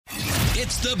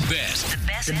It's the best.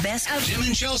 The best of Jim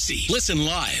and Chelsea. Listen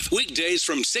live weekdays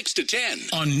from 6 to 10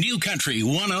 on New Country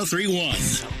 103.1.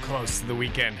 So close to the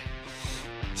weekend.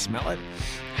 Smell it?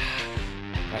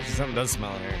 Actually, something does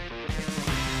smell in here.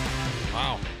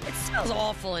 Wow. It smells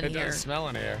awful in It here. does smell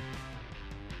in here.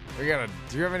 Do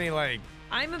you have any,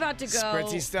 I'm about to go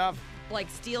spritzy stuff?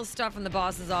 steal stuff from the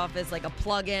boss's office, like a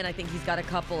plug-in. I think he's got a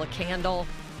couple, a candle.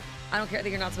 I don't care that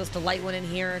you're not supposed to light one in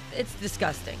here. It's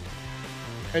disgusting.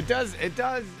 It does. It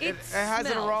It has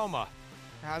an smells. aroma.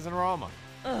 It has an aroma.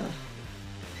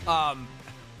 Ugh.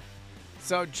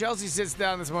 So Chelsea sits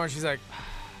down this morning. She's like,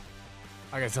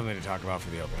 I got something to talk about for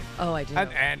the opening. Oh, I do.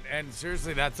 And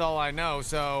seriously, that's all I know.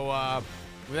 So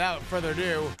without further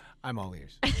ado, I'm all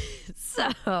ears. So,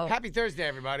 Happy Thursday,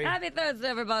 everybody. happy Thursday,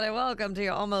 everybody. Welcome to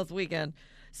your almost weekend.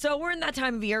 So we're in that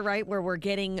time of year, right, where we're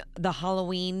getting the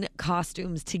Halloween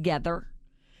costumes together.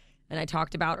 And I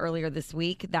talked about earlier this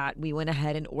week that we went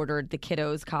ahead and ordered the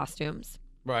kiddos' costumes.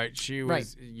 Right. She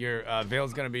was your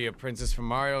Vale's going to be a princess from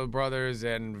Mario Brothers,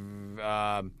 and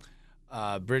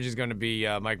Bridge is going to be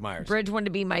Mike Myers. Bridge wanted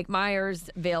to be Mike Myers.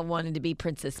 Vale wanted to be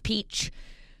Princess Peach.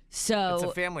 So It's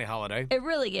a family holiday. it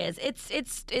really is.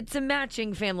 It's a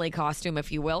matching family costume,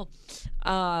 if you will.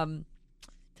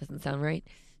 Doesn't sound right.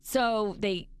 So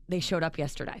they showed up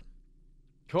yesterday.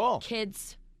 Cool.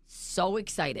 Kids so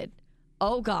excited.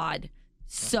 Oh God,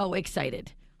 so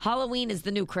excited. Halloween is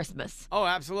the new Christmas. Oh,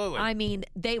 absolutely. I mean,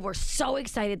 they were so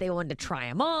excited. They wanted to try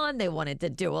them on. They wanted to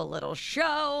do a little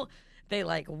show. They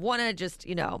want to just,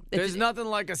 There's nothing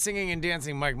like a singing and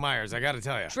dancing Mike Myers, I got to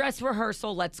tell you. dress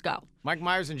rehearsal. Let's go. Mike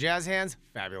Myers and jazz hands,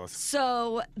 fabulous.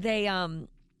 So they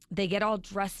get all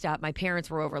dressed up. My parents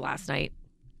were over last night.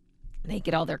 They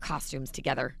get all their costumes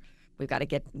together. We got to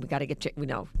get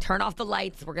turn off the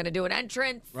lights. We're gonna do an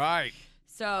entrance. Right.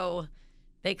 So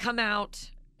they come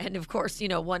out, and of course,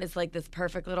 one is like this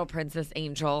perfect little princess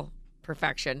angel,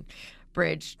 perfection.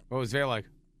 Bridge What was Vale like?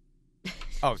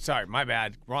 Oh, sorry, my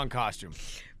bad. Wrong costume.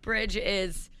 Bridge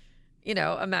is,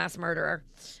 a mass murderer,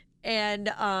 and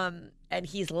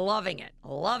he's loving it,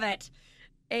 love it,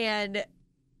 and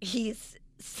he's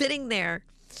sitting there.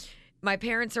 My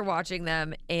parents are watching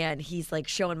them, and he's like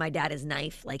showing my dad his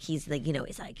knife, like he's like,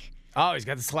 he's like, Oh, he's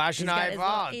got the slashing knife.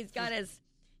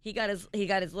 He got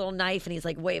his little knife, and he's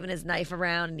like waving his knife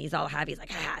around, and he's all happy. He's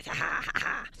like, ha ha ha ha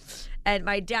ha. And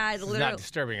my dad This is literally, not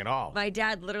disturbing at all. my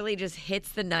dad literally just hits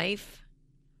the knife,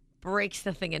 breaks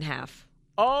the thing in half.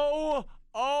 Oh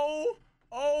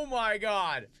my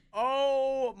God.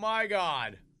 Oh my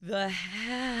God. The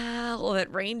hell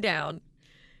that rained down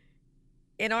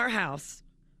in our house.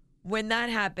 When that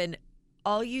happened,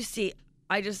 all you see,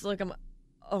 I just look,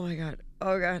 oh my God,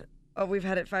 oh God, oh, we've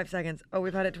had it 5 seconds, oh,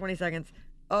 we've had it 20 seconds,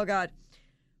 oh God.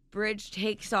 Bridge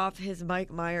takes off his Mike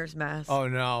Myers mask. Oh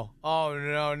no. Oh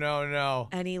no.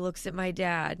 And he looks at my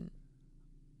dad.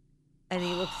 And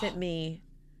he looks at me.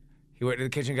 He went to the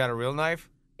kitchen, got a real knife?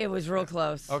 It was real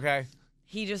close. Okay.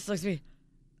 He just looks at me.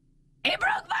 He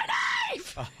broke my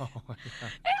knife! Oh my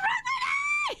God. He broke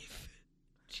my knife!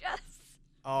 Just.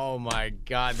 Oh my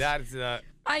God. That's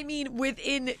I mean,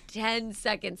 within 10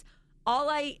 seconds,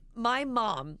 my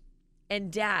mom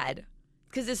and dad,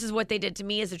 because this is what they did to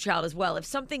me as a child as well. If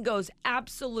something goes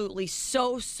absolutely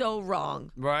so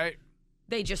wrong, right.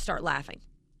 they just start laughing.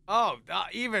 Oh,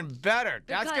 even better.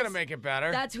 That's Because going to make it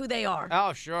better. That's who they are.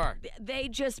 Oh, sure.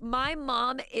 My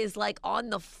mom is like on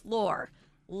the floor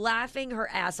laughing her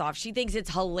ass off. She thinks it's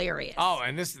hilarious. Oh,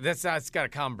 and that's got to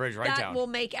calm Bridge right that down. will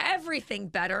make everything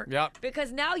better. Yep.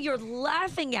 Because now you're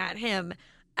laughing at him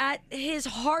at his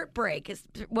heartbreak.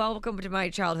 Welcome to my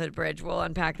childhood, Bridge. We'll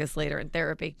unpack this later in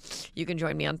therapy. You can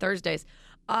join me on Thursdays.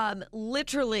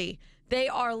 Literally, they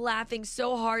are laughing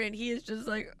so hard, and he is just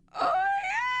like, oh my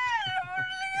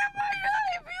God, my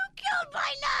knife. You killed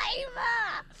my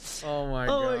knife. Oh my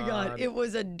Oh God. my God. It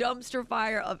was a dumpster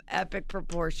fire of epic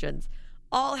proportions.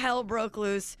 All hell broke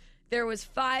loose. There was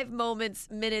 5 moments,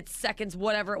 minutes, seconds,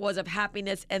 whatever it was of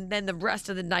happiness, and then the rest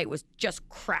of the night was just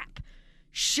crap.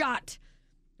 Shot.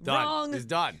 Done. Wrong. It's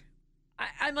done.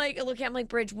 I'm like,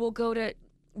 Bridge, we'll go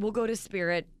to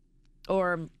Spirit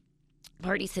or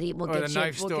Party City. We'll Or get the you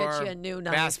knife we'll store, get you a new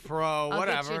knife. Bass Pro, I'll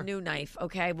whatever. get you a new knife,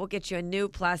 okay? We'll get you a new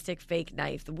plastic fake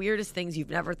knife. The weirdest things you've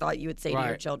never thought you would say to your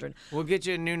Right. children. We'll get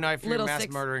you a new knife for your mass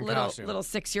murdering costume. Little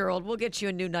 6-year-old, we'll get you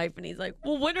a new knife. And he's like,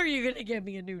 well, when are you going to get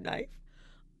me a new knife?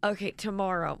 Okay,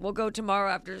 tomorrow. We'll go tomorrow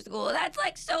after school. That's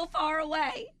like so far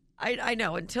away. I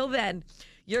know. Until then,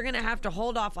 you're going to have to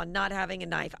hold off on not having a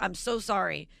knife. I'm so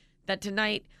sorry that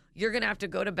tonight you're going to have to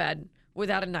go to bed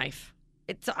without a knife.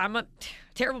 I'm a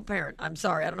terrible parent. I'm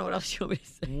sorry. I don't know what else you want me to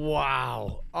say.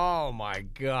 Wow. Oh, my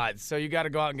God. So you got to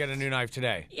go out and get a new knife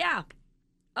today. Yeah.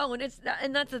 Oh, and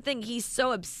that's the thing. He's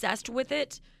so obsessed with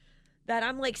it that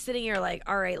I'm like sitting here like,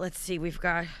 all right, let's see. I've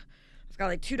got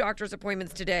like 2 doctor's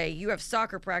appointments today. You have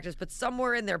soccer practice, but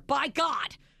somewhere in there, by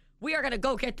God, we are gonna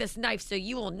go get this knife so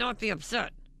you will not be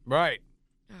upset. Right.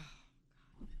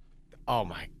 Oh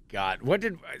my God.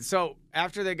 So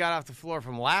after they got off the floor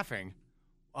from laughing,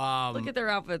 Look at their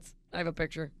outfits. I have a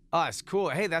picture. oh, it's cool.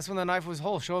 Hey, that's when the knife was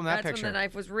whole. Show them that That's picture. when the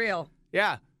knife was real.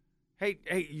 Yeah.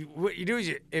 Hey, what you do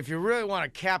is if you really want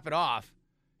to cap it off,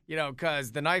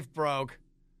 because the knife broke,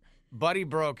 Buddy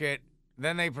broke it,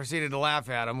 then they proceeded to laugh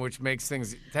at him, which makes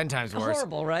things 10 times worse.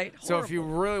 Horrible, right? So if you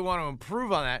really want to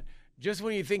improve on that, just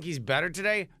when you think he's better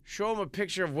today, show him a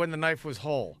picture of when the knife was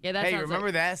whole. Yeah, that hey, sounds remember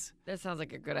like- this? That sounds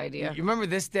like a good idea. You remember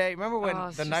this day? Remember when Oh,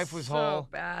 it's the just knife was so whole?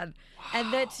 bad.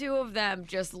 And the 2 of them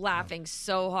just laughing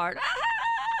so hard.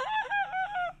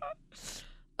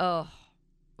 Oh.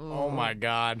 Oh my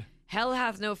God. Hell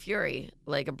hath no fury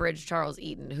like a Bridge Charles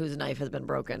Eaton whose knife has been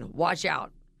broken. Watch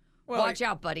out. Well, Watch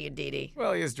out, Buddy and Dee Dee.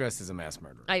 Well, he is dressed as a mass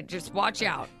murderer. I just watch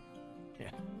out.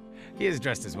 Yeah. He is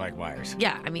dressed as Mike Myers.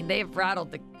 Yeah, I mean, they've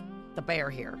rattled the bear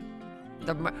here.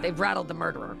 They've rattled the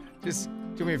murderer. Just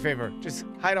do me a favor. Just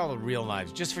hide all the real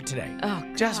knives just for today. Oh,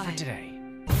 God. Just for today.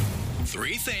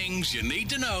 3 things you need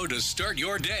to know to start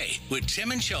your day with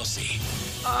Tim and Chelsea.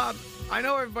 I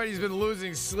know everybody's been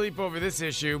losing sleep over this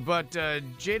issue, but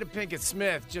Jada Pinkett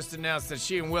Smith just announced that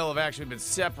she and Will have actually been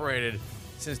separated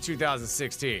since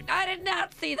 2016. I did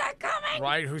not see that coming.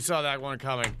 Right? Who saw that one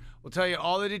coming? We'll tell you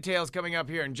all the details coming up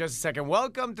here in just a second.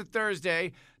 Welcome to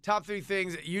Thursday. Top 3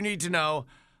 things that you need to know.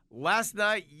 Last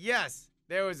night, yes,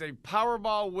 there was a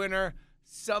Powerball winner.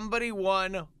 Somebody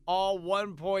won all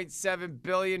 $1.7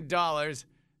 billion.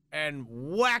 And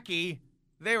wacky,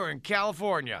 they were in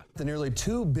California. The nearly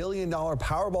 $2 billion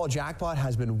Powerball jackpot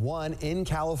has been won in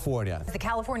California. The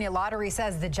California Lottery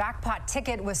says the jackpot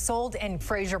ticket was sold in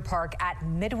Fraser Park at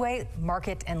Midway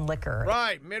Market and Liquor.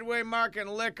 Right, Midway Market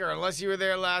and Liquor. Unless you were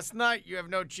there last night, you have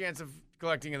no chance of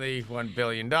collecting the $1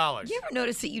 billion. You ever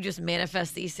notice that you just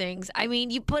manifest these things? I mean,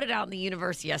 you put it out in the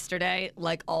universe yesterday,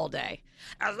 like all day.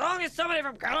 As long as somebody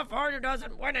from California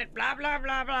doesn't win it, blah, blah,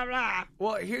 blah, blah, blah.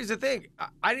 Well, here's the thing.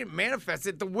 I didn't manifest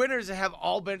it. The winners have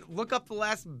all been, look up the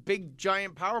last big,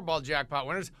 giant Powerball jackpot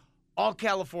winners, all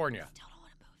California. Still don't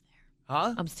want to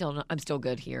move there. Huh? I'm still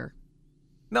good here.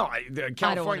 No,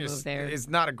 California move there. is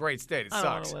not a great state. It I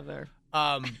don't want sucks. to live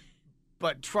there.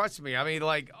 But trust me, I mean,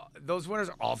 those winners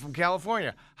are all from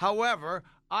California. However,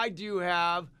 I do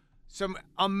have some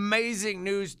amazing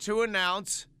news to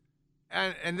announce,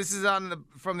 and this is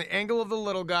from the angle of the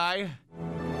little guy.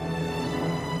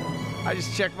 I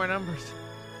just checked my numbers.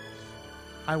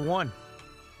 I won.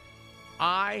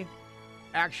 I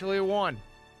actually won.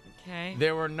 Okay.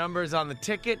 There were numbers on the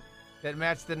ticket that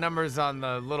matched the numbers on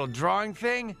the little drawing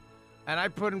thing, and I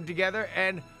put them together.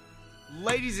 And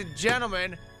ladies and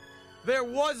gentlemen, there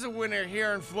was a winner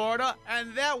here in Florida,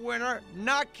 and that winner,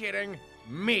 not kidding,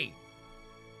 me.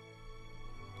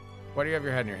 Why do you have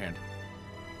your head in your hand?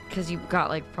 Because you got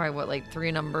probably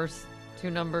 3 numbers? 2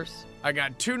 numbers? I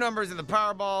got 2 numbers in the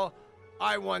Powerball.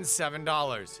 I won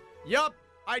 $7. Yup,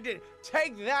 I did.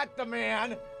 Take that, the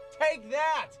man. Take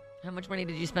that. How much money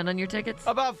did you spend on your tickets?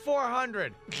 About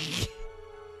 $400.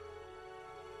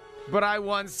 But I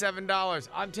won $7.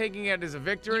 I'm taking it as a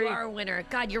victory. You are a winner.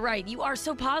 God, you're right. You are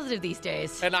so positive these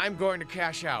days. And I'm going to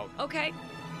cash out. Okay,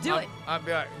 do it.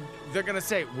 They're going to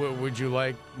say, would you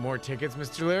like more tickets,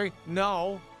 Mr. Leary?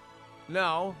 No.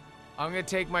 I'm going to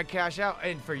take my cash out.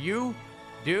 And for you,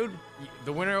 dude,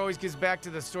 the winner always gives back to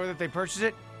the store that they purchased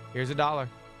it. Here's $1.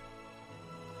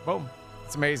 Boom.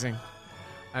 It's amazing.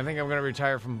 I think I'm going to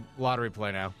retire from lottery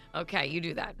play now. Okay, you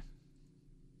do that.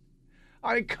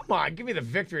 I mean, come on. Give me the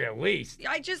victory at least.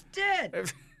 I just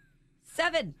did.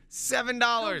 7.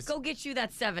 $7. Go get you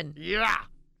that 7. Yeah.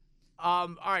 All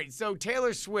right. So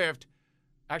Taylor Swift,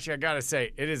 actually, I got to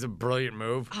say, it is a brilliant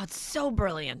move. Oh, it's so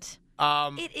brilliant.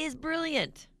 It is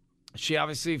brilliant. She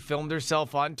obviously filmed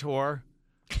herself on tour,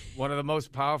 one of the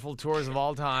most powerful tours of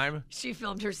all time. She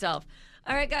filmed herself.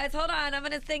 All right, guys, hold on. I'm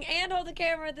going to sing and hold the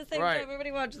camera at the same Right. time.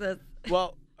 Everybody watch this.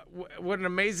 Well, what an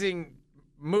amazing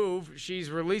move. She's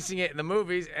releasing it in the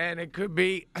movies, and it could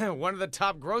be one of the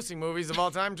top grossing movies of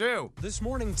all time, too. This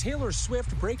morning, Taylor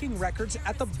Swift breaking records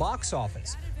at the box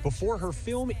office before her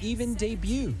film even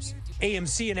debuts.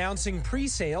 AMC announcing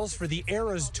pre-sales for the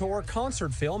Eras Tour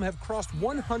concert film have crossed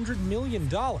 $100 million.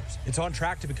 It's on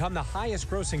track to become the highest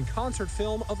grossing concert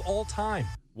film of all time.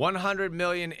 100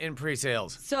 million in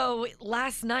pre-sales. So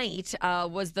last night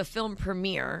was the film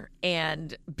premiere,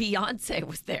 and Beyonce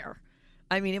was there.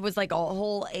 I mean, it was like a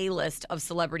whole A-list of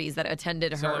celebrities that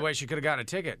attended It's the only her way she could have gotten a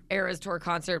ticket. Eras Tour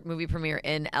concert movie premiere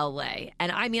in LA.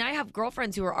 And I mean, I have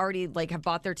girlfriends who are already have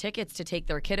bought their tickets to take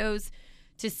their kiddos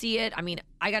to see it. I mean,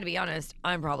 I got to be honest,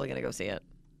 I'm probably going to go see it.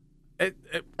 It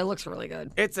looks really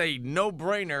good. It's a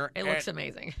no-brainer. It looks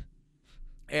amazing.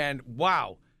 And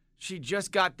wow, she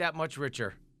just got that much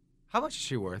richer. How much is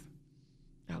she worth?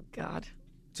 Oh, God.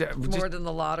 Just- More than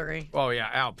the lottery. Oh,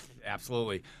 yeah,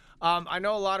 absolutely. I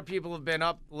know a lot of people have been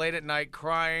up late at night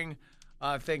crying,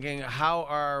 thinking, how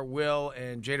are Will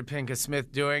and Jada Pinkett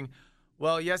Smith doing?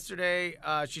 Well, yesterday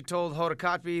she told Hoda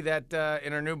Kotb that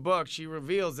in her new book, she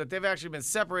reveals that they've actually been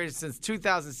separated since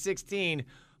 2016,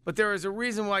 but there is a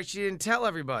reason why she didn't tell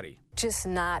everybody. Just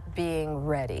not being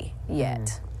ready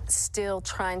yet. Still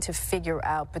trying to figure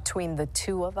out between the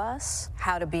two of us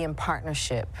how to be in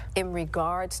partnership in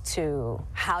regards to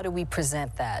how do we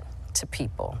present that to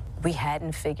people. We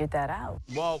hadn't figured that out.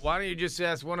 Well, why don't you just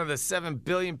ask one of the 7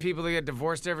 billion people that get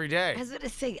divorced every day? I was going to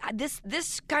say,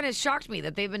 this kind of shocked me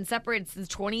that they've been separated since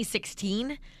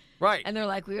 2016. Right. And they're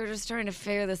like, we were just trying to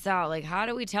figure this out. Like, how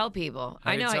do we tell people?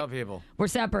 How do you tell people? We're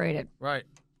separated. Right.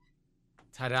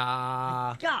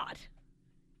 Ta-da. God.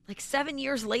 Like 7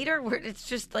 years later, where it's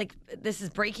just like this is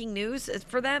breaking news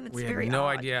for them. It's We very had no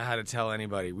odd. idea how to tell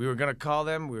anybody. We were going to call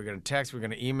them. We were going to text. We were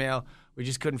going to email. We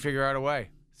just couldn't figure out a way.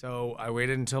 So I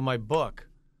waited until my book.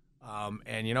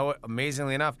 And you know what?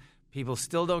 Amazingly enough, people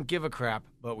still don't give a crap,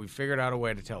 but we figured out a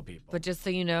way to tell people. But just so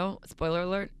you know, spoiler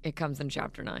alert, it comes in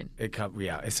chapter 9.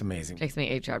 Yeah, it's amazing. Takes me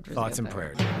 8 chapters. Thoughts to and get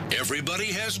there. prayers. Everybody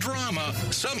has drama.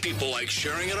 Some people like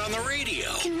sharing it on the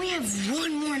radio. Can we have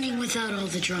one morning without all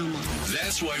the drama?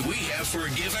 That's why we have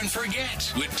Forgive and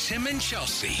Forget with Tim and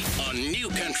Chelsea on New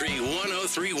Country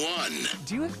 1031.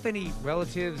 Do you have any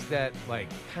relatives that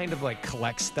kind of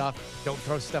collect stuff, don't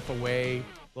throw stuff away,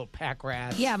 little pack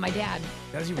rats? Yeah, my dad.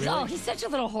 Does he really? Oh, he's such a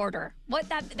little hoarder. What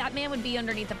that man would be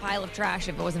underneath a pile of trash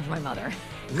if it wasn't for my mother.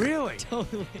 Really?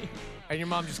 Totally. And your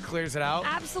mom just clears it out?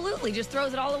 Absolutely, just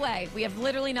throws it all away. We have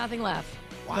literally nothing left.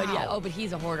 But yeah, Wow. but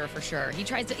he's a hoarder for sure.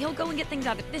 He'll go and get things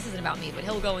out of, this isn't about me, but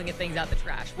he'll go and get things out the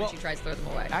trash when she tries to throw them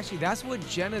away. Actually, that's what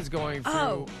Jenna's going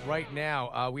through right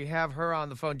now. We have her on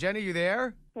the phone. Jenna, you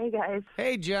there? Hey, guys.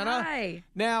 Hey, Jenna. Hi.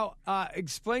 Now,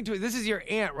 explain to me. This is your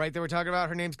aunt, right, that we're talking about?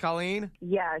 Her name's Colleen?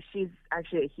 Yeah, she's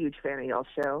actually a huge fan of y'all's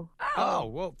show. Oh,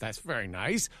 well, that's very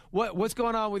nice. What's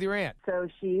going on with your aunt? So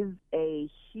she's a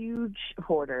huge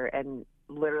hoarder and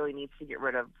literally needs to get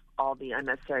rid of all the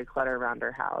unnecessary clutter around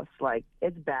her house. Like,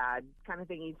 it's bad. Kind of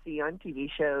thing you'd see on TV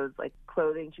shows, like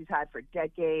clothing she's had for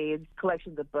decades,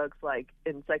 collections of books like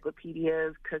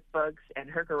encyclopedias, cookbooks, and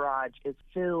her garage is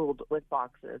filled with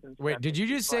boxes and stuff. Wait, did you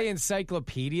that just she's say like,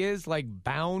 encyclopedias, like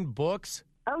bound books?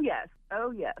 Oh, yes.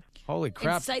 Oh, yes. Holy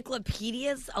crap.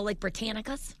 Encyclopedias, like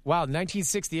Britannicas. Wow,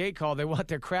 1968 call. They want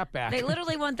their crap back. They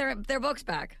literally want their books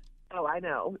back. Oh, I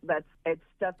know. It's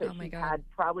stuff that Oh, my she's God. had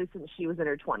probably since she was in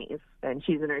her 20s, and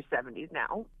she's in her 70s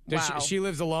now. Does Wow. she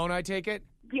lives alone, I take it?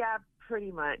 Yeah,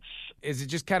 pretty much. Is it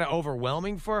just kind of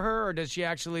overwhelming for her, or does she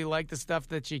actually like the stuff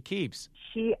that she keeps?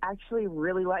 She actually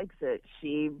really likes it.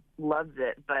 She loves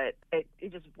it, but it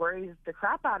just worries the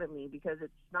crap out of me because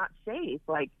it's not safe.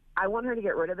 Like, I want her to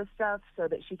get rid of the stuff so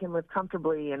that she can live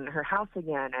comfortably in her house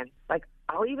again. And, like,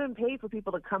 I'll even pay for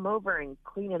people to come over and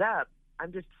clean it up.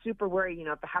 I'm just super worried,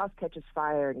 if the house catches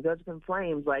fire and goes up in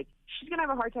flames, like, she's going to have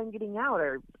a hard time getting out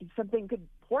or something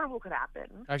horrible could happen.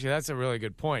 Actually, that's a really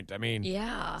good point. I mean,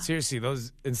 Yeah. seriously,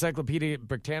 those Encyclopedia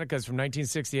Britannicas from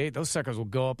 1968, those suckers will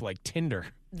go up like tinder.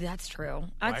 That's true.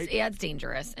 Right? Yeah, it's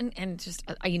dangerous. And just,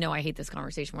 I hate this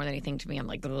conversation more than anything to me. I'm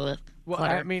like, ugh, Well,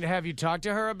 clutter. I mean, have you talked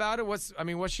to her about it? What's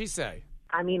she say?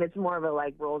 I mean, it's more of a,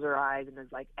 like, rolls her eyes and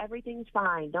is like, everything's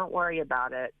fine. Don't worry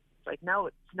about it. It's like, no,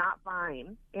 it's not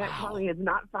fine. Aunt Colleen is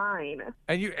not fine.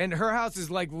 And her house is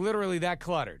like literally that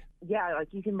cluttered. Yeah, like,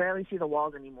 you can barely see the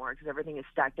walls anymore because everything is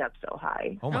stacked up so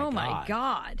high. Oh my my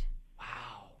God.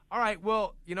 Wow. All right.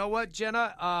 Well, you know what,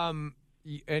 Jenna?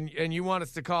 And you want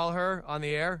us to call her on the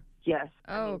air? Yes.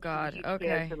 Oh, God. she's Okay.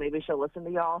 scared, so maybe she'll listen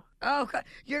to y'all. Oh, God.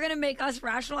 You're going to make us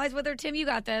rationalize with her, Tim? You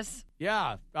got this.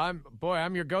 Yeah. I'm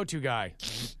your go-to guy.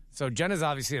 So Jenna's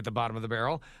obviously at the bottom of the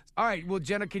barrel. All right. Well,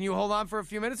 Jenna, can you hold on for a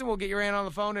few minutes and we'll get your aunt on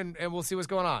the phone and we'll see what's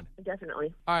going on?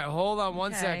 Definitely. All right. Hold on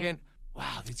one Okay. second.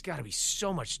 Wow. There's got to be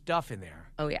so much stuff in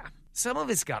there. Oh, yeah. Some of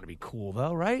it's got to be cool,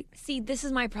 though, right? See, this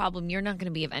is my problem. You're not going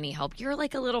to be of any help. You're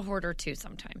like a little hoarder, too,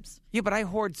 sometimes. Yeah, but I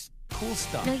hoard cool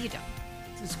stuff. No, you don't.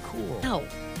 This is cool. No,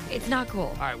 it's not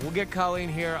cool. All right, we'll get Colleen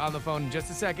here on the phone in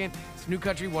just a second. It's New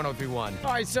Country 1031.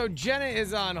 All right, so Jenna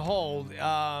is on hold.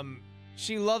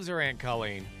 She loves her Aunt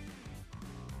Colleen.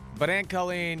 But Aunt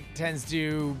Colleen tends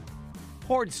to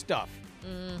hoard stuff.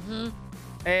 Mm-hmm.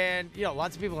 And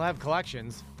lots of people have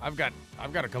collections. I've got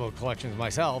a couple of collections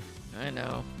myself, I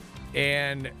know.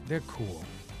 and they're cool.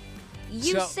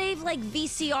 You So- save like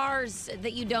VCRs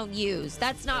that you don't use.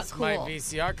 That's not That's cool. my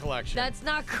VCR collection. That's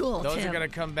not cool. Those Tim. are going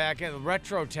to come back in.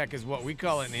 Retro tech is what we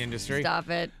call it in the industry. Stop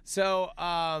it. So,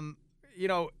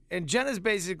 and Jenna's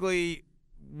basically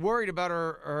worried about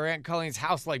her Aunt Colleen's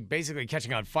house, like basically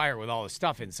catching on fire with all the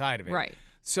stuff inside of it. Right.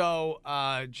 So,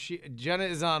 Jenna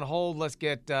is on hold. Let's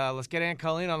get Aunt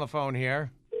Colleen on the phone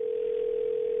here.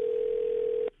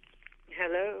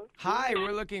 Hello. Hi,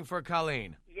 we're looking for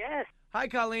Colleen. Yes. Hi,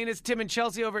 Colleen. It's Tim and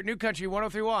Chelsea over at New Country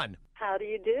 103.1. How do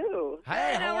you do?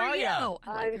 Hey, how are you? I like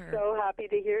I'm her. so happy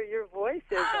to hear your voices.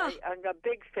 Ah. I'm a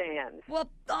big fan. Well,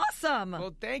 awesome.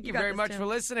 Well, thank you got very this, much Tim. for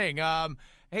listening.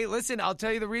 Hey, listen, I'll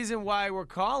tell you the reason why we're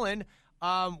calling.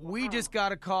 We just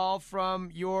got a call from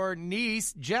your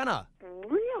niece, Jenna.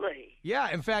 Really? Yeah,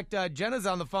 in fact, Jenna's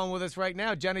on the phone with us right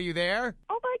now. Jenna, you there?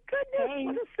 Oh my goodness!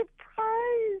 What a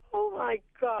surprise! Oh my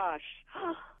gosh!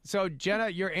 So, Jenna,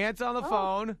 your aunt's on the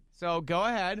phone, so go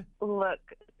ahead. Look,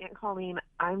 Aunt Colleen,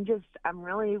 I'm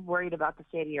really worried about the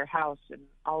state of your house and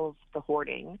all of the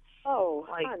hoarding. Oh,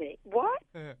 Like- honey, what?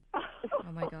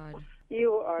 Oh my God.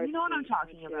 You are. You know what I'm sweet,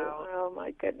 talking aren't you? about. Oh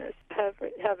my goodness,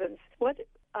 heavens! What?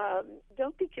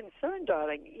 Don't be concerned,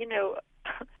 darling.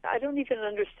 I don't even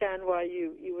understand why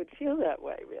you would feel that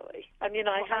way, really. I mean,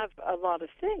 I have a lot of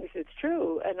things, it's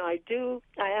true, and I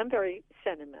am very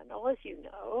sentimental, as you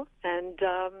know, and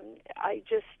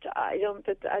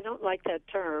I don't like that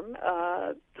term,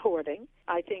 hoarding.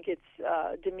 I think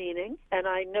it's demeaning, and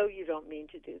I know you don't mean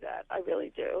to do that. I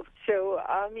really do. So,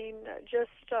 I mean, just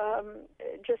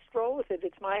roll with it.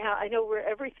 It's my house. I know where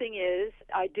everything is.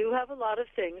 I do have a lot of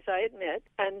things, I admit,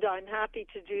 and I'm happy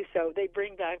to do so. They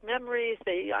bring back memories.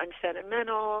 I'm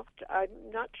sentimental. I'm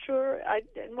not sure.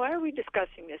 And why are we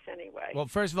discussing this anyway? Well,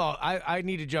 first of all, I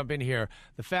need to jump in here.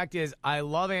 The fact is, I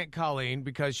love Aunt Colleen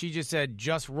because she just said,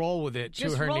 just roll with it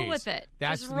Just to her roll niece. with it.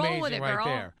 That's Just roll amazing with it, right girl.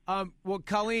 there. Well,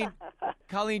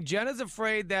 Colleen, Jenna's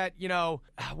afraid that,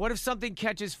 what if something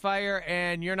catches fire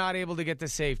and you're not able to get to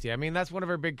safety? I mean, that's one of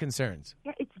her big concerns.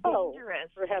 Yeah, it's Oh, dangerous.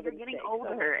 for You're heaven's getting sake.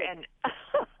 older, and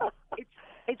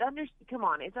come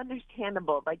on, it's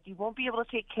understandable. Like, you won't be able to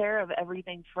take care of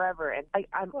everything forever. And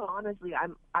I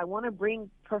want to bring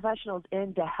professionals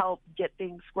in to help get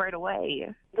things squared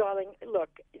away. Darling, look,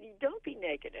 don't be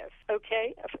negative,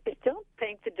 okay? Don't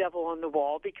paint the devil on the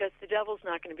wall because the devil's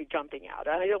not going to be jumping out.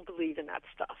 I don't believe in that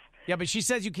stuff. Yeah, but she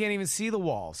says you can't even see the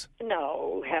walls.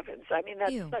 No, heavens. I mean,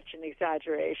 that's Ew. such an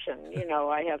exaggeration.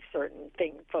 I have certain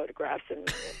photographs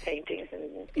and paintings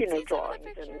and,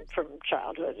 drawings and from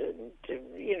childhood and,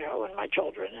 and my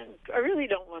children. And I really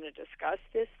don't want to discuss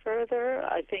this further.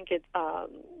 I think it,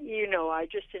 I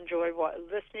just enjoy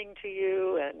listening to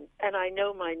you. And I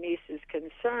know my niece is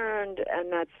concerned,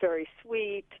 and that's very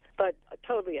sweet, but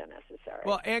totally unnecessary.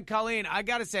 Well, Aunt Colleen, I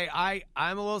got to say,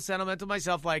 I'm a little sentimental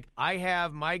myself. Like, I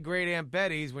have my great Aunt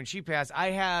Betty's, when she passed,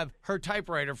 I have her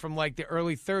typewriter from, like, the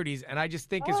early 30s, and I just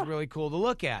think it's really cool to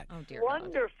look at. Oh, dear God.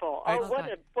 Wonderful. I- Oh,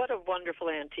 what a wonderful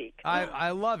antique. I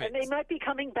love it. And they might be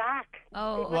coming back.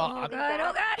 Oh, Well, oh I'm- God.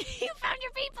 Oh, God. You found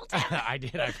your people, Tim. I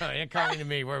did. I found Aunt Colleen and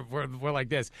me. We're like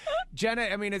this. Jenna,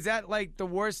 I mean, is that like the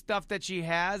worst stuff that she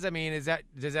has? I mean, does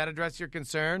that address your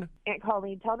concern? Aunt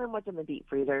Colleen, tell them what's in the deep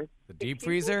freezer. The deep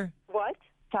freezer? What?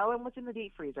 Tell them what's in the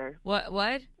deep freezer. What?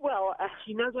 Well,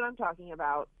 She knows what I'm talking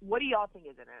about. What do y'all think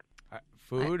is in it?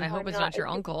 Food? I hope it's not your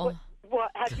uncle.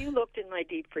 What, have you looked in my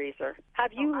deep freezer?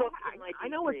 Have you looked in my deep I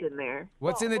know what's freezer? in there.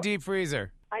 What's in the deep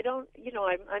freezer? I don't,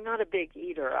 I'm not a big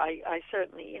eater. I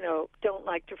certainly, don't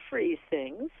like to freeze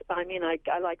things. I mean,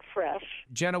 I like fresh.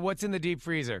 Jenna, what's in the deep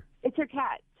freezer? It's her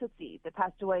cat, Tootsie, that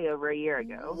passed away over a year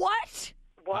ago. What?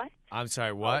 What? I'm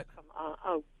sorry, what? Oh, come on.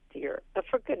 Oh, dear.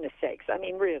 For goodness sakes. I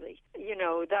mean, really.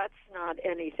 That's not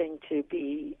anything to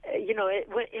be,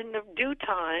 in the due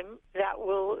time, that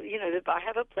will, I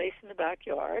have a place in the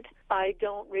backyard. I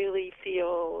don't really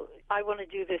feel I want to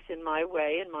do this in my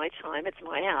way, in my time. It's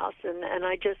my house. And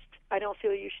I don't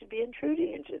feel you should be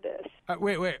intruding into this.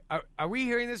 Wait. Are we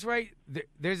hearing this right?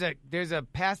 There's a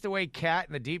passed away cat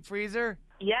in the deep freezer?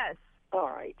 Yes. All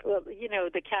right. Well,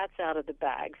 the cat's out of the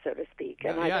bag, so to speak.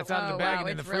 And Yeah, it's out of the bag wow, and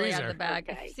in the it's really freezer. out of the bag.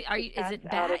 Okay. Is it Out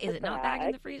bag? of the Is it not back in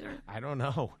bag. the freezer? I don't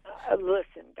know.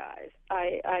 Listen, guys,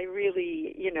 I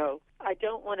really, I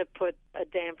don't want to put a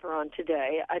damper on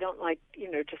today. I don't like,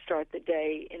 to start the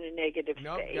day in a negative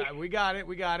Nope, state. yeah, we got it.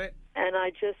 And I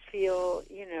just feel,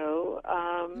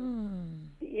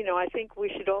 I think we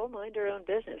should all mind our own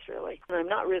business, really. And I'm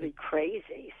not really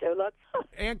crazy, so let's...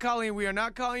 And Colleen, we are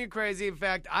not calling you crazy. In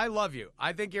fact, I love you.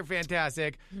 I think you're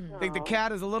fantastic. I think the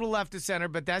cat is a little left of center,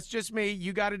 but that's just me.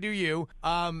 You got to do you.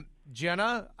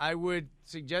 Jenna, I would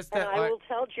suggest that... And I will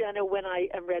tell Jenna when I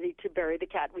am ready to bury the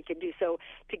cat. We can do so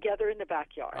together in the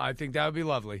backyard. I think that would be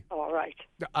lovely. All right.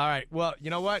 All right. Well, you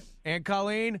know what? Aunt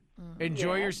Colleen,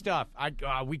 enjoy your stuff.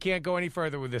 We can't go any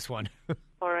further with this one.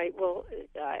 All right. Well,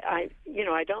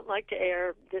 I don't like to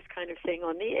air this kind of thing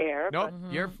on the air. Nope.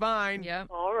 You're fine. Yeah.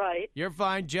 All right. You're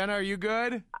fine. Jenna, are you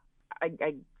good?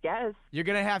 I guess. You're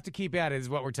going to have to keep at it is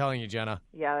what we're telling you, Jenna.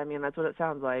 Yeah, I mean, that's what it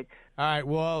sounds like. All right.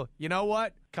 Well, you know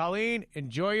what? Colleen,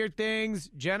 enjoy your things.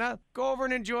 Jenna, go over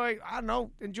and enjoy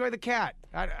the cat.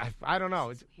 I don't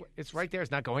know. It's right there.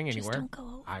 It's not going anywhere. Just don't go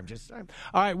over. I'm just saying.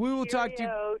 All right. We will talk to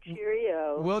you.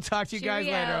 Cheerio. We'll talk to you guys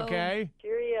later, okay?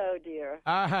 Cheerio, dear.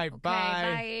 All right. Okay,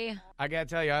 bye. bye. I got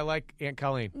to tell you, I like Aunt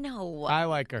Colleen. No. I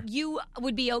like her. You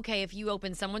would be okay if you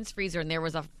opened someone's freezer and there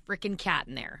was a freaking cat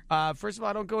in there. First of all,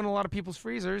 I don't go in a lot of people's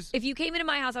freezers. If you came into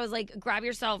my house, I was like, grab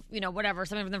yourself, whatever,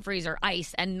 something from the freezer,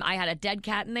 ice, and I had a dead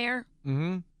cat in there.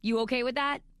 Mm-hmm. You okay with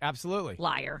that? Absolutely.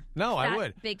 Liar. No, I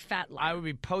would. Big fat liar. I would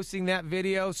be posting that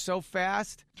video so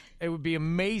fast. It would be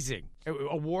amazing.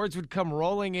 Awards would come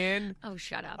rolling in. Oh,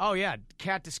 shut up. Oh, yeah.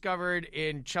 Cat discovered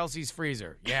in Chelsea's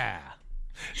freezer. Yeah.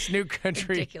 It's New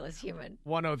Country. Ridiculous human.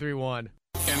 103.1. 103.1.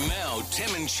 And now,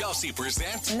 Tim and Chelsea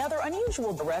present another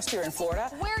unusual arrest here in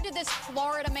Florida. Where did this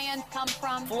Florida man come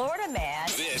from? Florida man.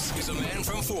 This is a Man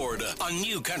from Florida on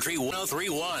New Country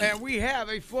 103.1. And we have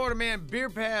a Florida Man beer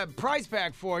prize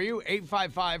pack for you.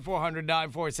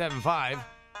 855-400-9475.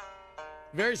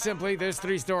 Very simply, there's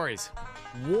 3 stories.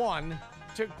 One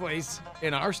took place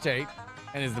in our state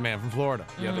and is the man from Florida.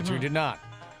 The other 2 did not.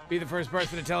 Be the first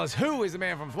person to tell us who is the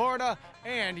man from Florida,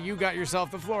 and you got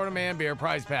yourself the Florida Man beer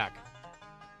prize pack.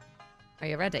 Are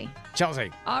you ready?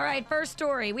 Chelsea. All right, first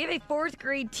story. We have a 4th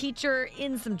grade teacher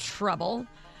in some trouble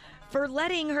for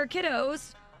letting her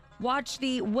kiddos watch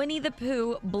the Winnie the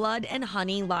Pooh Blood and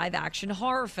Honey live-action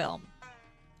horror film.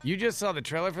 You just saw the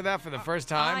trailer for that for the first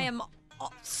time? I am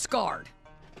scarred.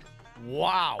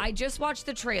 Wow. I just watched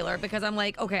the trailer because I'm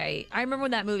like, okay, I remember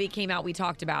when that movie came out, we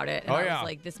talked about it. And I was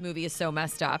like, this movie is so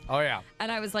messed up. Oh, yeah.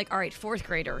 And I was like, all right, 4th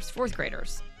graders.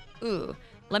 Ooh.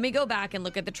 Let me go back and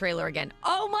look at the trailer again.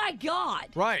 Oh, my God.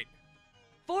 Right.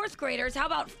 4th graders, how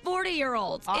about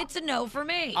 40-year-olds? It's a no for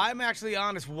me. I'm actually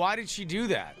honest. Why did she do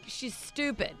that? She's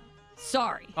stupid.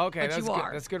 Sorry. Okay, but that's you good.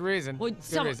 are. That's good reason. Well,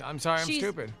 good reason. I'm sorry, I'm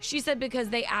stupid. She said because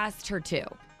they asked her to.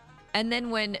 And then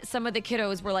when some of the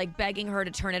kiddos were like begging her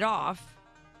to turn it off,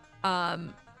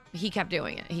 he kept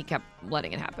doing it. He kept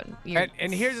letting it happen.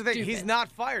 And here's the thing. Stupid. He's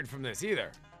not fired from this either.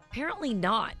 Apparently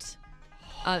not.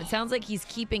 It sounds like he's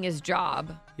keeping his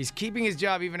job. He's keeping his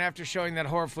job even after showing that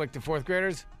horror flick to 4th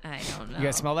graders. I don't know. You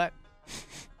guys smell that?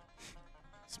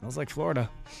 Smells like Florida.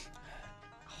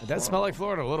 It does smell like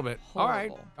Florida a little bit.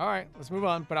 Horrible. All right. Let's move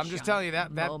on. But I'm just telling you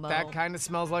that kind of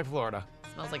smells like Florida.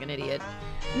 Smells like an idiot.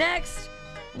 Next,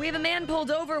 we have a man pulled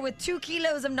over with 2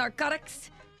 kilos of narcotics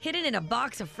hidden in a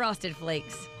box of Frosted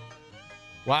Flakes.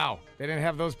 Wow. They didn't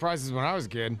have those prices when I was a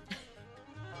kid.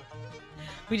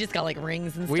 We just got like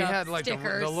rings and stuff. We had like the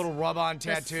little rub-on the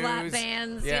tattoos. slap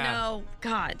bands,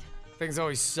 God. Things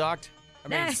always sucked. I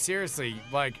mean, seriously,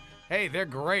 like, hey, they're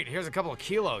great. Here's a couple of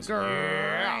kilos. Great.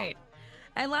 Yeah.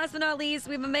 And last but not least,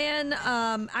 we have a man,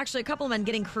 actually a couple of men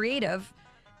getting creative,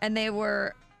 and they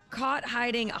were caught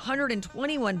hiding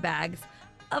 121 bags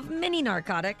of mini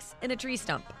narcotics in a tree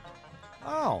stump.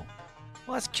 Oh,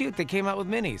 well, that's cute. They came out with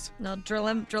minis. Now drill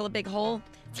a big hole.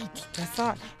 I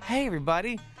thought, hey,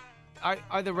 everybody,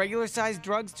 are the regular sized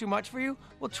drugs too much for you?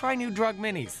 Well, try new drug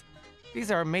minis.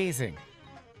 These are amazing.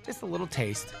 Just a little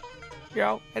taste,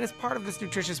 and it's part of this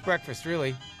nutritious breakfast,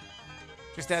 really.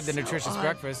 Just add the nutritious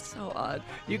breakfast. So odd.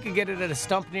 You can get it at a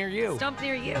stump near you. Stump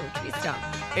near you. Tree stump.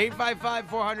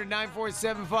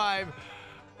 855-400-9475.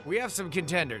 We have some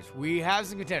contenders.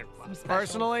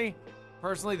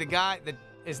 Personally, the guy that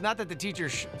it's not that the teacher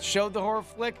showed the horror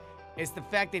flick. It's the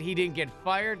fact that he didn't get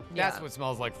fired. Yeah. That's what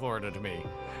smells like Florida to me.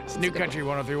 It's New Country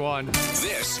 103.1.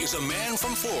 This is a Man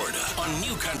from Florida on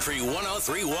New Country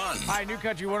 103.1. Hi, New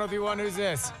Country 103.1. Who's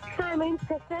this? Hi, my name's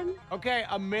Kristen. Okay,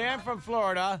 a man from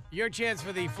Florida. Your chance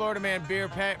for the Florida Man beer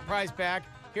prize pack.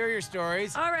 Here are your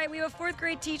stories. All right, we have a 4th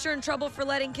grade teacher in trouble for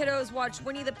letting kiddos watch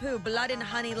Winnie the Pooh Blood and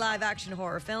Honey live-action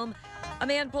horror film. A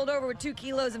man pulled over with 2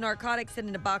 kilos of narcotics hidden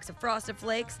in a box of Frosted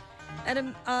Flakes.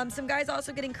 And some guys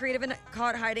also getting creative and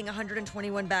caught hiding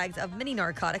 121 bags of mini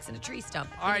narcotics in a tree stump.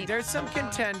 All right, there's some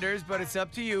contenders, but it's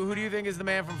up to you. Who do you think is the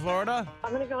man from Florida?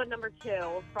 I'm going to go with number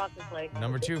 2, Frosted Flakes.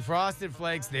 Number 2, Frosted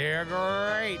Flakes. They're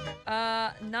great.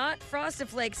 Not Frosted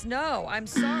Flakes. No, I'm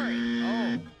sorry.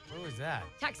 Oh, where was that?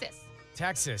 Texas.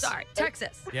 Texas. Sorry,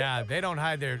 Texas. Yeah, they don't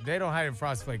hide in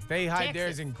Frosted Flakes. They hide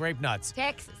theirs in grape nuts.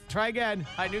 Texas. Try again.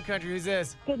 Hi, New Country. Who's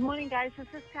this? Good morning, guys. This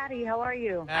is Patty. How are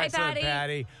you? Excellent,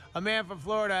 Patty. A man from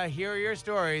Florida. Here are your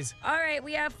stories. All right,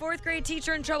 we have 4th grade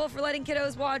teacher in trouble for letting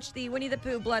kiddos watch the Winnie the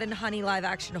Pooh Blood and Honey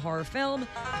live-action horror film.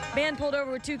 Man pulled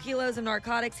over with 2 kilos of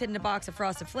narcotics hid in a box of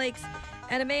Frosted Flakes.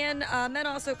 And men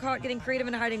also caught getting creative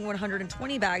and hiding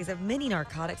 120 bags of mini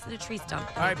narcotics in a tree stump.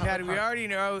 All right, Patty, we already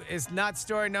know it's not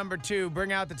story number 2.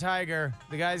 Bring out the tiger.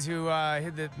 The guys who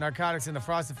hid the narcotics in the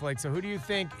Frosted Flakes. So who do you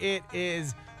think it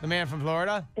is, the man from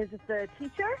Florida? Is it the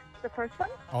teacher, the first one?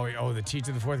 Oh, the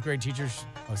teacher, the 4th grade teacher?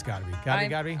 Oh, it's got to be. Got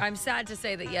to be? I'm sad to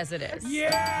say that yes, it is. Yeah!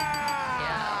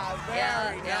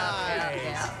 Yeah. Very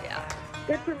nice. Yeah.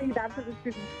 Good for me, bad for the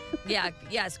students.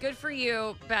 Yes, good for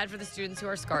you, bad for the students who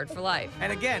are scarred for life.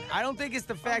 And again, I don't think it's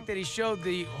the fact that he showed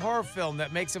the horror film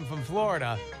that makes him from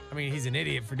Florida. I mean, he's an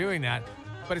idiot for doing that.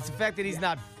 But it's the fact that he's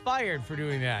not fired for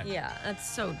doing that. Yeah, that's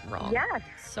so wrong. Yes.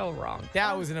 So wrong.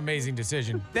 That was an amazing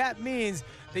decision. That means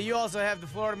that you also have the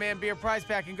Florida Man Beer Prize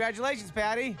Pack. Congratulations,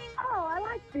 Patty. Oh, I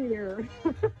like beer.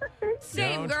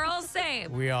 Same, girl,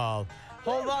 same. We all.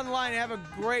 Hold on the line. Have a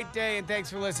great day, and thanks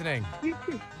for listening. You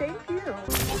too. Thank you.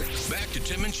 Back to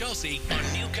Tim and Chelsea on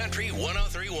New Country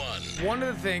 103.1. One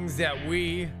of the things that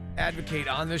we advocate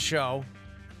on the show,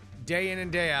 day in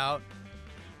and day out,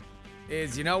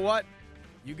 is, you know what?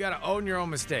 You got to own your own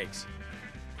mistakes.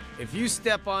 If you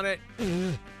step on it,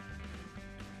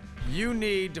 you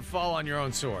need to fall on your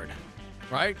own sword.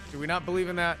 Right? Do we not believe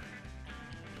in that?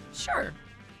 Sure.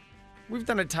 We've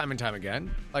done it time and time again.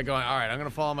 Like going, all right, I'm going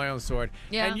to fall on my own sword.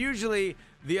 Yeah. And usually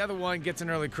the other one gets an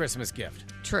early Christmas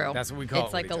gift. True. That's what we call it.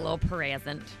 It's like a little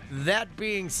present. That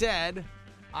being said,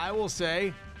 I will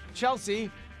say,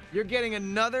 Chelsea, you're getting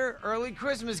another early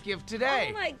Christmas gift today.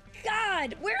 Oh my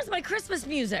God, where's my Christmas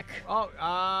music? Oh,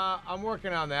 I'm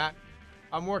working on that.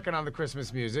 I'm working on the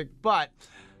Christmas music, but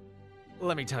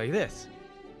let me tell you this.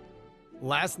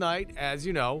 Last night, as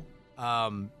you know,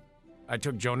 I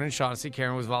took Jonah and Shaughnessy.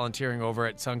 Karen was volunteering over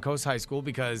at Suncoast High School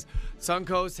because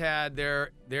Suncoast had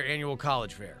their annual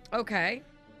college fair. Okay.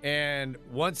 And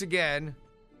once again,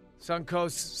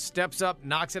 Suncoast steps up,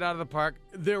 knocks it out of the park.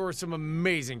 There were some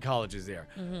amazing colleges there.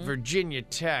 Mm-hmm. Virginia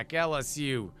Tech,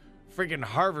 LSU, friggin'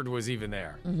 Harvard was even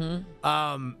there. Mm-hmm.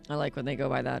 I like when they go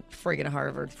by that. Friggin'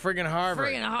 Harvard. Friggin' Harvard.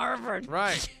 Friggin' Harvard.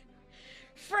 Right.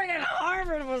 Friggin'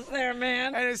 Harvard was there,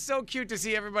 man. And it's so cute to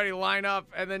see everybody line up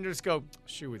and then just go,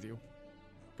 shoe with you.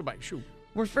 Goodbye, shoe.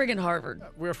 We're friggin' Harvard.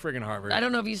 We're friggin' Harvard. I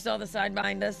don't know if you saw the sign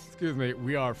behind us. Excuse me,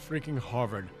 we are freaking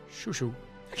Harvard. Shoo shoo.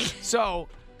 So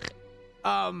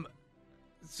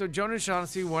Jonah and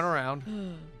Shaughnessy went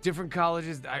around different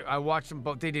colleges. I watched them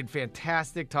both. They did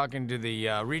fantastic talking to the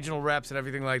regional reps and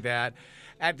everything like that.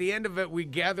 At the end of it, we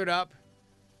gathered up,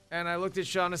 and I looked at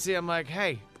Shaughnessy. I'm like,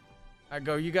 hey, I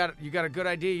go, you got a good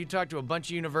idea. You talked to a bunch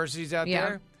of universities out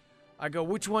there. I go,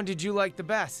 which one did you like the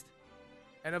best?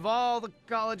 And of all the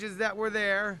colleges that were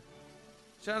there,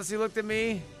 Shaughnessy looked at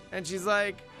me, and she's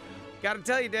like, got to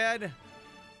tell you, Dad,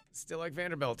 still like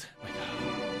Vanderbilt.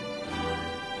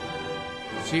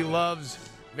 She loves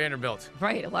Vanderbilt.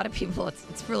 Right. A lot of people,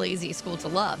 it's really easy school to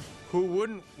love. Who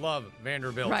wouldn't love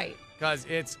Vanderbilt? Right. Because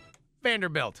it's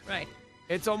Vanderbilt. Right.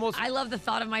 It's almost... I love the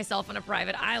thought of myself on a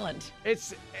private island.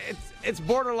 It's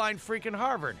borderline freaking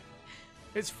Harvard.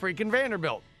 It's freaking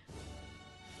Vanderbilt.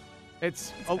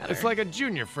 It's like a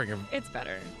junior freaking... It's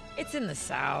better. It's in the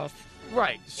South.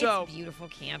 Right. So it's a beautiful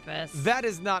campus. That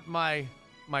is not my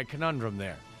conundrum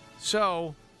there.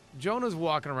 So Jonah's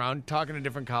walking around talking to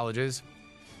different colleges.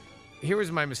 Here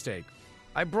was my mistake.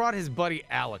 I brought his buddy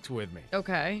Alex with me.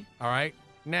 Okay. All right.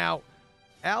 Now,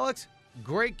 Alex,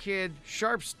 great kid,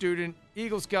 sharp student,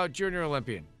 Eagle Scout, Junior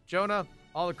Olympian. Jonah,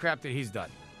 all the crap that he's done.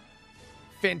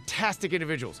 Fantastic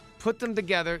individuals. Put them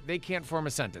together, they can't form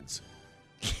a sentence.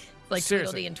 Like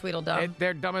Seriously. Tweedledee and Tweedledum.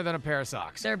 They're dumber than a pair of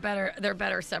socks. They're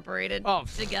better separated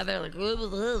together. Like,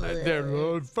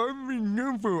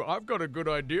 I've got a good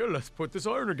idea. Let's put this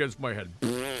iron against my head.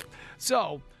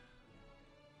 So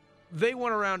they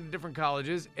went around to different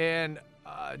colleges, and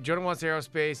Jonah wants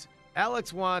aerospace.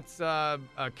 Alex wants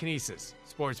kinesis,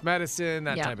 sports medicine,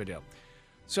 that type of deal.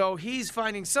 So he's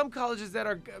finding some colleges that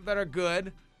are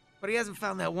good, but he hasn't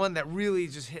found that one that really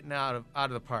is just hitting out of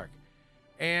the park.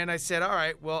 And I said, all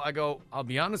right, well, I'll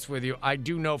be honest with you. I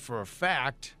do know for a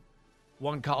fact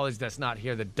one college that's not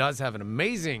here that does have an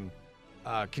amazing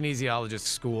kinesiologist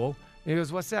school. And he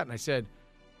goes, what's that? And I said,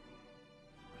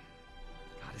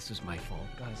 God, this was my fault.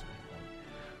 God, it's my fault.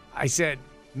 I said,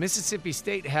 Mississippi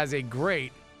State has a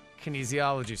great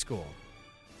kinesiology school.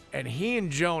 And he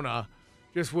and Jonah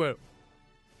just went,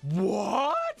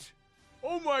 what?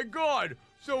 Oh, my God.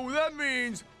 So that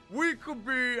means we could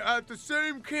be at the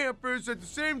same campus at the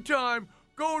same time,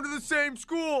 going to the same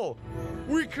school.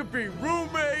 We could be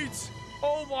roommates.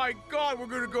 Oh, my God. We're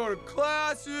going to go to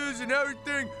classes and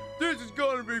everything. This is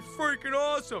going to be freaking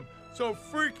awesome. So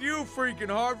freak you, freaking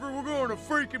Harvard. We're going to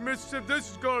freaking Mississippi.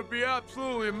 This is going to be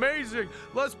absolutely amazing.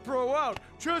 Let's pro out.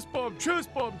 Chest bump,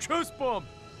 chest bump, chest bump.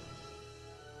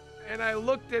 And I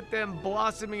looked at them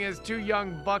blossoming as two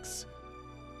young bucks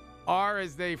are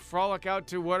as they frolic out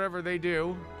to whatever they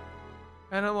do.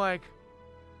 And I'm like,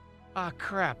 ah,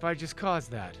 crap, I just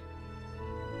caused that.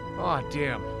 Oh,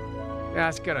 damn.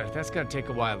 That's gonna take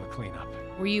a while to clean up.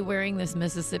 Were you wearing this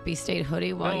Mississippi State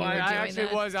hoodie while you were doing that? I actually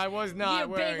was. I was not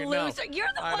wearing it. You big loser. You're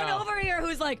the one over here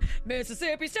who's like,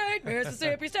 Mississippi State,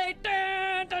 Mississippi State,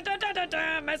 dun, dun, dun, dun, dun,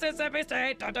 dun, Mississippi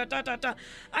State, dun, dun, dun, dun, dun.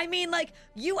 I mean, like,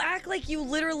 you act like you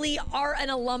literally are an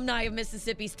alumni of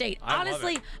Mississippi State.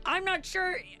 Honestly, I'm not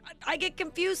sure. I get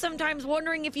confused sometimes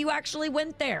wondering if you actually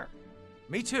went there.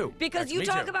 Me too. Because you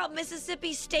talk about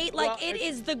Mississippi State like it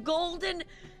is the golden...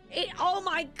 oh,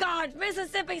 my God.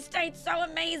 Mississippi State's so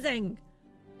amazing.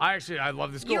 I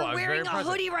love the school. You're wearing a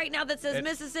hoodie right now that says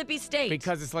Mississippi State.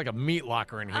 Because it's like a meat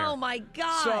locker in here. Oh, my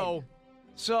God.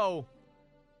 So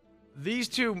these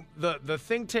two, the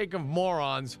think tank of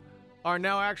morons, are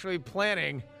now actually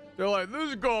planning. They're like, this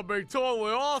is going to be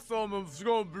totally awesome. It's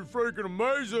going to be freaking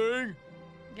amazing.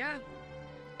 Yeah.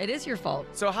 It is your fault.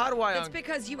 So how do I... It's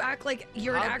because you act like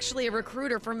you're actually a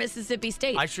recruiter for Mississippi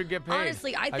State. I should get paid.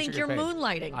 Honestly, I think you're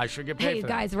moonlighting. I should get paid Hey, for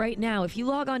guys, right now, if you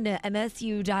log on to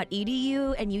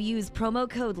msu.edu and you use promo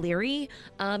code Leary,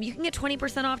 you can get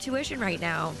 20% off tuition right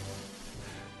now.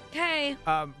 Okay.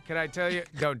 Can I tell you?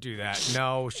 Don't do that.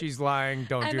 No, she's lying.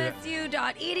 Don't do that.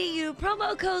 msu.edu,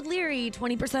 promo code Leary,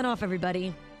 20% off,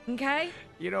 everybody. Okay?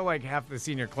 You know, like half the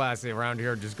senior class around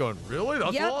here are just going, really?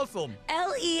 That's awesome.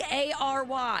 Leary.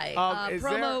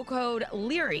 Promo code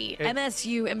Leary,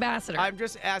 MSU ambassador. I'm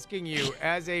just asking you,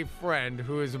 as a friend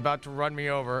who is about to run me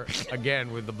over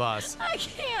again with the bus. I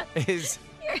can't.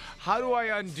 How do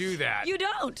I undo that? You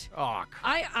don't. Oh,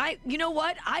 you know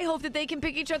what? I hope that they can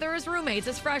pick each other as roommates,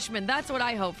 as freshmen. That's what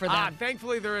I hope for them.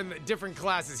 Thankfully, they're in different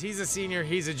classes. He's a senior,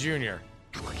 he's a junior.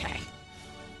 Okay.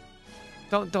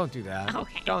 Don't do that.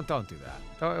 Okay. Don't do that.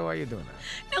 Why are you doing that?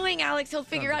 Knowing Alex, he'll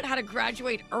figure out how to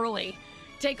graduate early,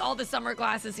 take all the summer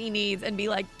classes he needs, and be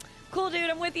like, cool, dude,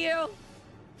 I'm with you.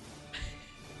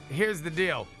 Here's the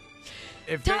deal.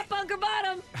 Top bunk or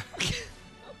bottom?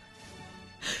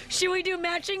 Should we do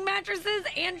matching mattresses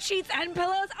and sheets and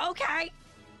pillows? Okay.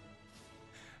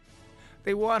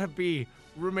 They want to be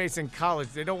roommates in college.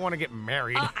 They don't want to get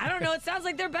married. I don't know. It sounds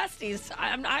like they're besties.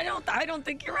 I don't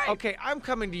think you're right. Okay, I'm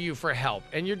coming to you for help,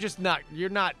 and you're just not. You're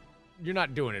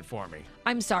not doing it for me.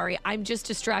 I'm sorry. I'm just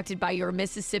distracted by your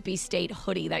Mississippi State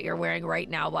hoodie that you're wearing right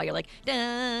now while you're like,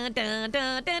 dun, dun,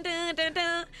 dun, dun, dun, dun,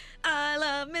 dun. I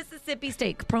love Mississippi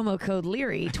State. Promo code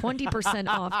Leary, 20%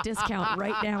 off discount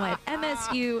right now at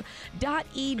msu.edu.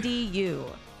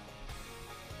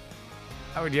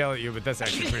 I would yell at you, but that's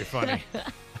actually pretty funny.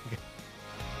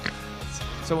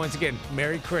 So once again,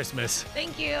 Merry Christmas.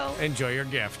 Thank you. Enjoy your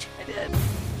gift. I did.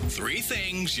 3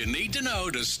 things you need to know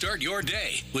to start your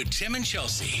day with Tim and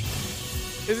Chelsea.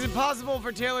 Is it possible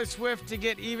for Taylor Swift to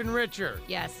get even richer?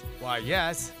 Yes. Why,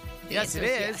 yes. Yes, it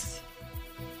is. Yes.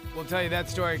 We'll tell you that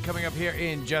story coming up here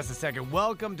in just a second.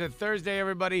 Welcome to Thursday,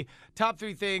 everybody. Top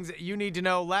 3 things you need to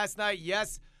know. Last night,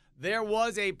 yes, there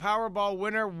was a Powerball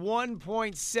winner,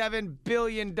 $1.7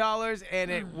 billion,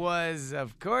 and it was,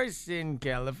 of course, in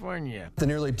California. The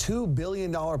nearly $2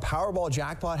 billion Powerball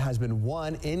jackpot has been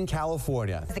won in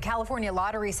California. The California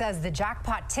Lottery says the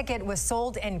jackpot ticket was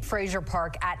sold in Fraser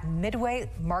Park at Midway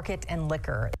Market and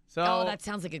Liquor. So, that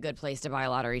sounds like a good place to buy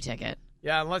a lottery ticket.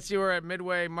 Yeah, unless you were at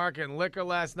Midway Market and Liquor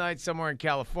last night somewhere in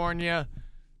California,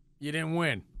 you didn't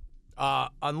win.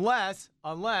 Unless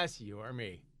you or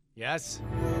me. Yes?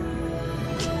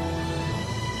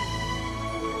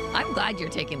 I'm glad you're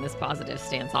taking this positive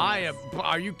stance on this.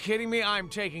 Are you kidding me? I'm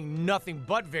taking nothing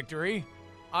but victory.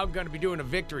 I'm going to be doing a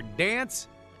victory dance.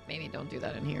 Maybe don't do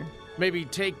that in here. Maybe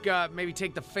take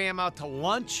the fam out to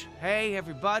lunch. Hey,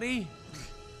 everybody.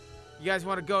 You guys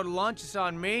want to go to lunch? It's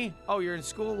on me. Oh, you're in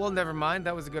school? Well, never mind.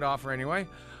 That was a good offer anyway.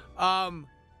 I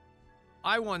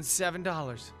won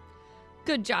 $7.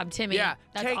 Good job, Timmy. Yeah.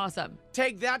 That's awesome.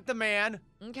 Take that, the man.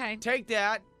 Okay. Take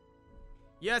that.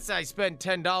 Yes, I spent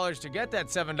 $10 to get that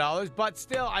 $7, but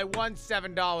still, I won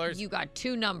 $7. You got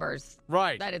 2 numbers.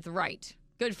 Right. That is right.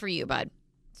 Good for you, bud.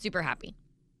 Super happy.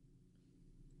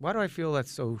 Why do I feel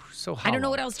that's so hollow? I don't know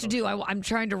what else to do. I'm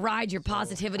trying to ride your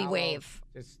positivity wave.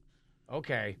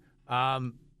 Okay.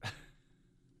 Am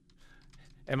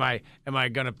I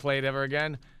gonna play it ever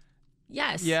again?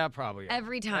 Yes. Yeah, probably.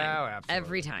 Every time. Oh, absolutely.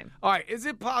 Every time. All right. Is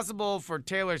it possible for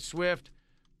Taylor Swift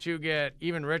to get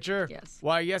even richer? Yes.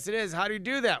 Why, yes, it is. How do you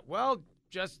do that? Well,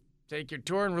 just take your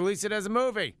tour and release it as a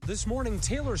movie. This morning,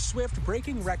 Taylor Swift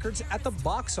breaking records at the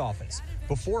box office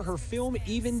before her film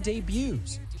even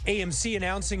debuts. AMC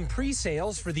announcing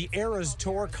pre-sales for the Eras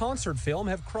Tour concert film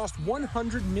have crossed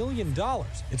 $100 million.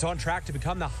 It's on track to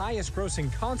become the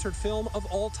highest-grossing concert film of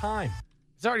all time.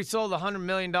 It's already sold $100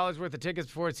 million worth of tickets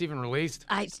before it's even released.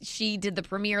 She did the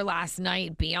premiere last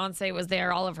night. Beyonce was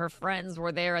there. All of her friends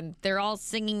were there, and they're all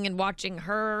singing and watching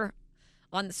her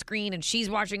on the screen, and she's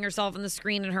watching herself on the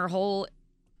screen in her whole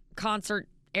concert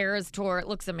Eras Tour. It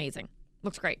looks amazing.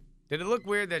 Looks great. Did it look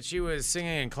weird that she was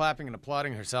singing and clapping and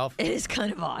applauding herself? It is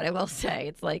kind of odd, I will say.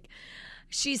 It's like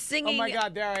she's singing. Oh my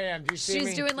God, there I am. Do you see me?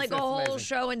 She's doing like a That's whole amazing.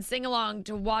 show and sing along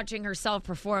to watching herself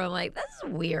perform. I'm like, this is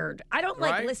weird. I don't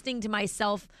like Right? listening to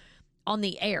myself on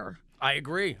the air. I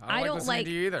agree. I don't like listening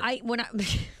to you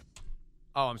either.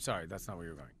 Oh, I'm sorry. That's not where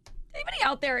you're going. Anybody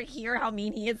out there hear how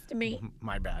mean he is to me?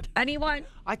 My bad. Anyone?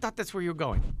 I thought that's where you were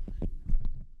going.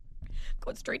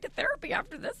 Going straight to therapy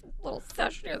after this little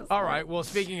session here. All right. Well,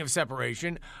 speaking of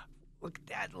separation, look at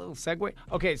that little segue.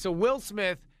 Okay, so Will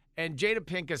Smith and Jada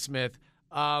Pinkett Smith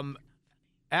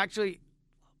actually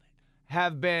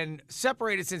have been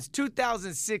separated since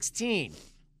 2016.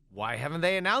 Why haven't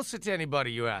they announced it to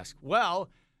anybody, you ask? Well,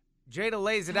 Jada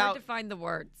lays it Hard out to find the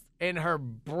words. in her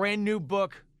brand new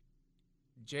book.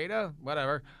 Jada?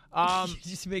 Whatever.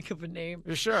 Just make up a name.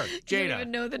 Sure. You don't Jada.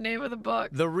 even know the name of the book.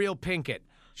 The Real Pinkett.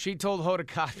 She told Hoda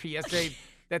Kotb yesterday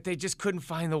that they just couldn't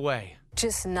find the way.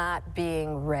 Just not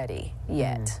being ready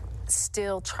yet.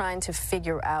 Still trying to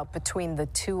figure out between the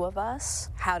two of us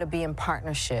how to be in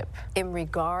partnership in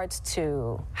regards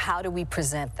to how do we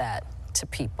present that to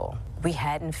people. We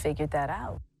hadn't figured that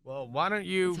out. Well, why don't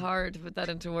you... It's hard to put that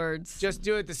into words. Just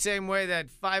do it the same way that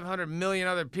 500 million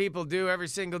other people do every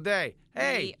single day.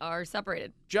 Hey, We are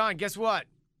separated. John, guess what?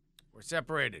 We're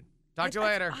separated. Talk to you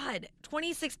later. Odd.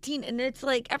 2016, and it's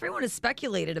like everyone has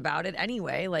speculated about it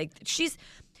anyway. Like she's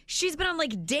been on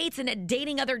like dates and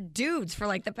dating other dudes for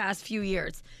like the past few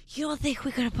years. You don't think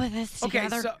we could have put this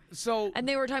together? Okay, so and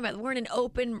they were talking about we're in an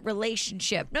open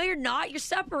relationship. No, you're not. You're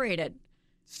separated.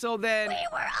 So then We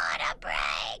were on a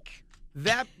break.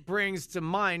 that brings to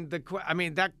mind the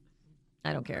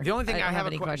I don't care. The only thing I don't have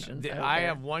any a que- questions. don't I care.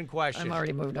 have one question. I'm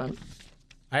already moved on.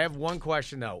 I have one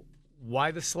question though.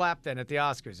 Why the slap then at the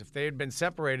Oscars? If they had been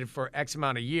separated for X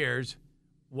amount of years,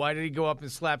 why did he go up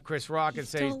and slap Chris Rock and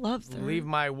say, still loves her. "Leave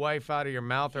my wife out of your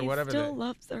mouth" or He whatever? still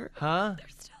loves her. Huh? They're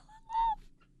still in love.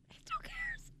 He still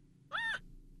cares.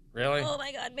 Really? Oh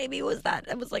my God, maybe it was that.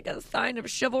 It was like a sign of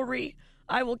chivalry.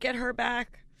 I will get her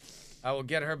back. I will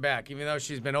get her back, even though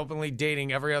she's been openly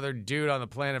dating every other dude on the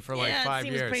planet for like 5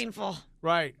 it years. seems painful.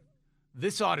 Right.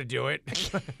 This ought to do it.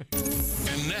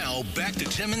 And now back to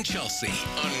Tim and Chelsea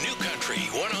on New Country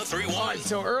 103.1. All right,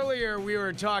 so earlier we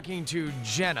were talking to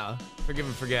Jenna, Forgive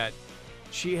and Forget.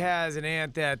 She has an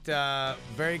aunt that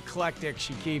very eclectic.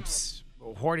 She keeps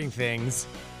hoarding things.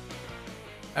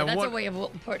 And That's one- a way of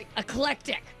putting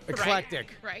eclectic.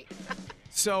 Eclectic. Right.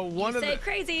 So one You of say the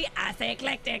crazy, I say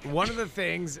eclectic. one of the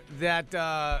things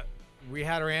that we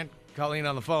had her aunt Colleen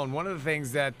on the phone. One of the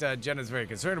things that Jenna's very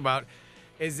concerned about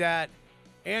is that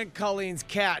Aunt Colleen's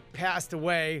cat passed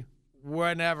away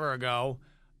whenever ago,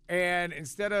 and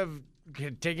instead of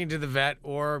taking it to the vet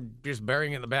or just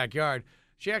burying it in the backyard,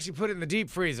 she actually put it in the deep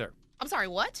freezer. I'm sorry,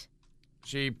 what?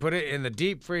 She put it in the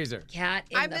deep freezer. Cat.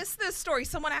 I missed this story.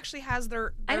 Someone actually has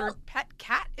their pet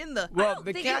cat in the. Well,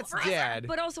 the cat's dead.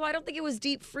 But also, I don't think it was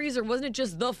deep freezer. Wasn't it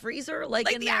just the freezer?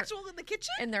 Like in the their, actual in the kitchen?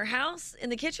 In their house? In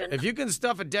the kitchen? If you can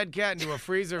stuff a dead cat into a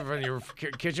freezer from your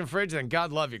kitchen fridge, then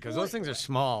God love you, because those things are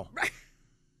small.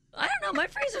 I don't know. My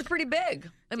freezer's pretty big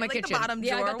in my like the kitchen. bottom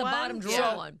yeah, I got drawer the one? bottom drawer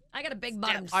So- one. I got a big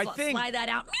bottom. I think- slide that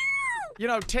out. You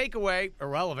know, takeaway,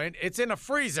 irrelevant. It's in a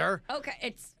freezer. Okay,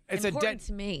 it's It's a important dead-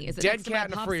 to me. Is it dead next to cat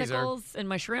my in a freezer. popsicles and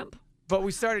my shrimp? But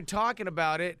we started talking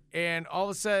about it, and all of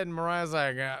a sudden, Mariah's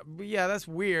like, yeah, that's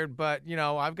weird, but, you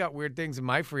know, I've got weird things in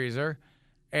my freezer.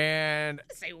 And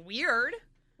Say weird.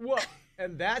 well,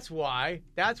 and that's why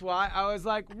I was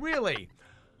like, really?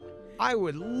 I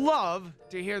would love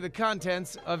to hear the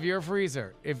contents of your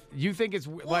freezer. If you think it's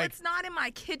Well, like... it's not in my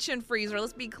kitchen freezer.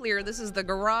 Let's be clear. This is the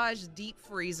garage deep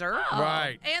freezer.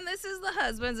 Right. And this is the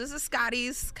husband's. This is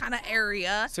Scotty's kind of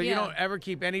area. So you don't ever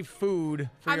keep any food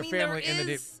for your family in the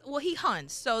deep... Well, he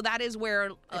hunts, so that is where,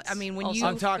 when you...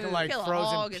 I'm talking like kill a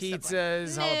frozen hog and stuff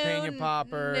pizzas, jalapeno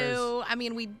poppers. No, I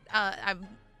mean, I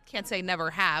can't say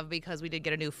never have because we did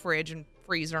get a new fridge and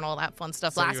freezer and all that fun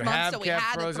stuff last month, so we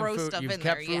had to throw stuff in there. You've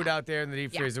kept food out there in the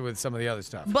deep freezer with some of the other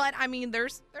stuff. But, I mean,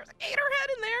 there's a gator head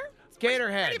in there. It's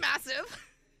gator head. Pretty massive.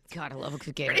 God, I love a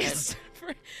good gator head.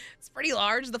 It's pretty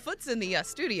large. The foot's in the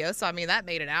studio, so, I mean, that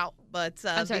made it out. But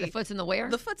I'm sorry, the foot's in the where?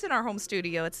 The foot's in our home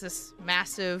studio. It's this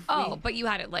massive... but you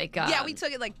had it like... yeah, we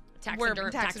took it like...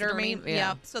 Taxidermy.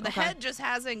 Yeah. So the head just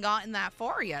hasn't gotten that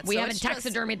far yet. We so haven't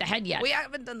taxidermied the head yet. We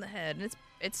haven't done the head. And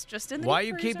it's just in the Why are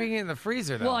you freezer. keeping it in the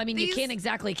freezer, though? Well, I mean, you can't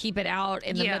exactly keep it out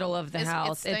in the middle of the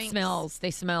house. It smells. They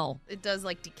smell. It does,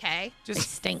 like, decay. Just they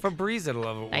stink. Febreze it a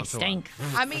little They once in a while. stink.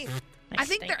 I mean... I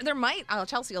think there might. Oh,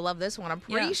 Chelsea will love this one. I'm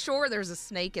pretty sure there's a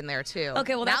snake in there too.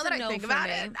 Okay, well now that's that a I no think for about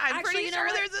me. it, I'm pretty sure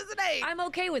there's a snake. I'm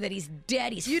okay with it. He's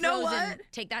dead. He's You know frozen. what?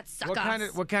 Take that, suck What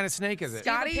us. kind of snake is it? Do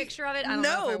you have a Scotty, picture of it? I don't know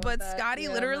if I no, want but that. Scotty Yeah,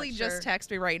 I'm literally not just sure.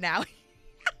 texted me right now. What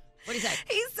do you say?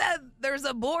 He said there's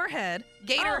a boar head,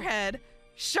 gator head,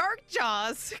 shark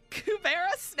jaws, Cubera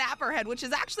snapper head, which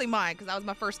is actually mine because that was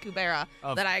my first Cubera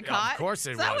that I caught. Of course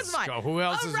it so that was. was mine. Who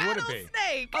else's a would it be?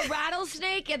 rattlesnake. A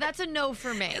rattlesnake? Yeah, that's a no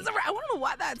for me. I don't know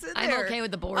why that's in I'm there. okay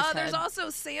with the boar's There's head. also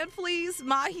sand fleas,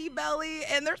 mahi belly,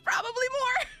 and there's probably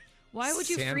more. Why would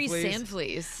you Sand freeze fleas? sand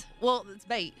fleas? Well, it's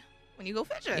bait when you go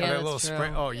fishing. Yeah, They're that's little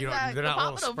true. you know, Exactly. they're not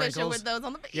little Pompano fishing sprinkles. with those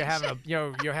on the beach.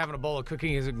 You're having a bowl of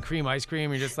cookies and cream ice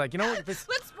cream. You're just like, you know what? Let's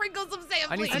sprinkle some sand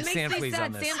I need fleas. some It sand makes me fleas on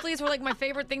sad. this. Sand fleas were like my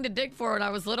favorite thing to dig for when I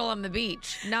was little on the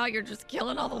beach. Now you're just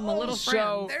killing all of my little So-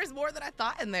 friends. There's more than I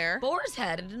thought in there. Boar's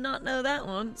head. I did not know that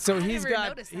one. So I he's never got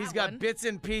noticed he's that got one. bits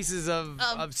and pieces of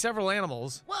several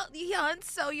animals. Well, he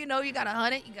hunts, so you know you gotta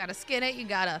hunt it, you gotta skin it, you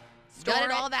gotta Store gut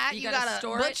it, all that, you you gotta gotta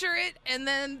store it. butcher it, and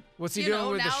then What's he you doing know,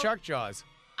 with the now- shark jaws?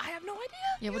 I have no idea.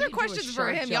 Yeah, These what do are you do with questions for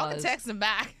shark him. Y'all can jaws? text him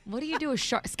back. What do you do with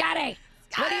shark? Scotty!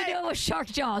 What do you do with shark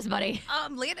jaws, buddy?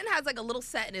 Landon has like a little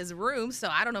set in his room, so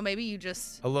I don't know. Maybe you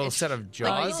just A little set of Oh,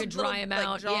 jaws. you could dry them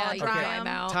out. Yeah, you could dry them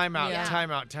out. Time out. Yeah. Time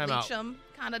out. Time out. bleach them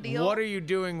kind of deal. What are you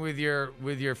doing with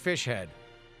your fish head?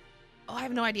 Oh, I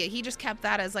have no idea. He just kept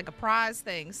that as like a prize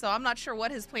thing, so I'm not sure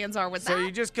what his plans are with So that. you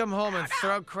just come home and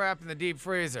throw crap in the deep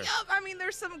freezer. Yup, I mean,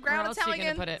 there's some ground else are you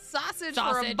gonna Italian put it? sausage for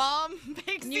a Sausage. bomb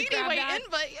big Can you ziti grab waiting, that?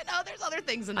 but you know, there's other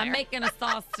things in there. I'm making a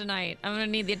sauce tonight. I'm gonna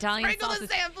need the Italian Sprinkle the sausage.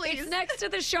 sand, please. It's next to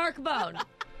the shark bone.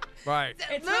 Right.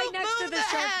 It's right next to move the the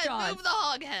shark head, jaws. Move the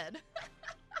hog head.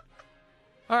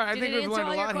 All right. I Did think it we've answer learned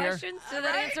all a your lot here. questions? Did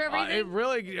that answer everything?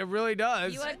 It really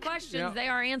does. You had questions. Yeah. They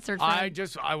are answered. I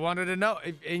friend. wanted to know,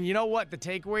 and you know what? The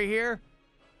takeaway here.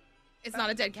 It's not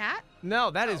a dead cat.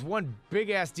 No, that is one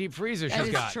big ass deep freezer That she's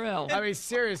is got. true. I mean,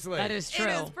 seriously. That is true.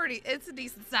 It is pretty. It's a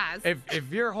decent size.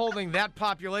 If you're holding that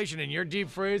population in your deep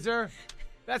freezer,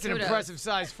 that's an Kudos. impressive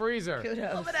size freezer. A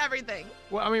little bit of everything.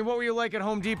 Well, I mean, what were you like at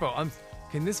Home Depot?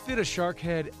 Can this fit a shark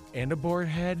head and a boar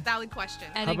head? Valid question.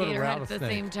 And How a about a gator head at the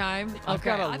rattlesnake? same time. I've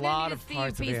got a I'm lot gonna of need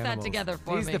parts to see you of piece that animals. together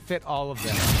for Needs me. to fit all of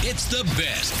them. It's the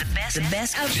best. The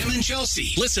best of Tim and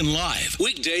Chelsea. Listen live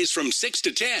weekdays from 6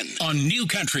 to 10 on New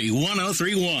Country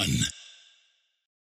 103.1.